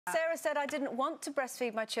Sarah said, I didn't want to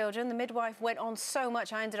breastfeed my children. The midwife went on so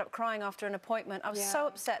much, I ended up crying after an appointment. I was so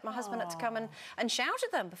upset. My husband had to come and shout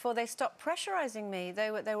at them before they stopped pressurising me. They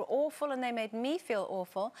were awful and they made me feel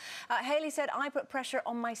awful. Hayley said, I put pressure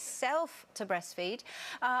on myself to breastfeed.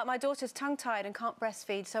 My daughter's tongue-tied and can't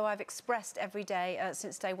breastfeed, so I've expressed every day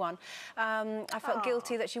since day one. I felt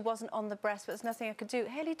guilty that she wasn't on the breast, but there's nothing I could do.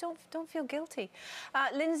 Hayley, don't feel guilty.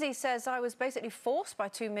 Lindsay says, I was basically forced by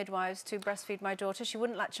 2 midwives to breastfeed my daughter. She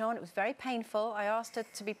wouldn't latch on. It was very painful. I asked her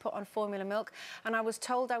to be put on formula milk and I was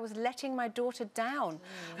told I was letting my daughter down.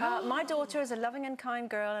 My daughter is a loving and kind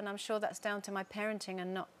girl, and I'm sure that's down to my parenting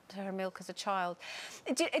and not to her milk as a child.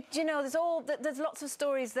 You know, there's lots of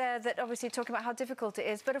stories there that obviously talk about how difficult it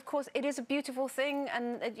is, but of course it is a beautiful thing,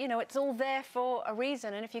 and you know, it's all there for a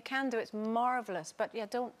reason, and if you can do it, it's marvellous. But yeah,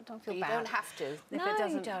 don't feel bad. You don't have to.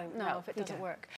 If it doesn't work.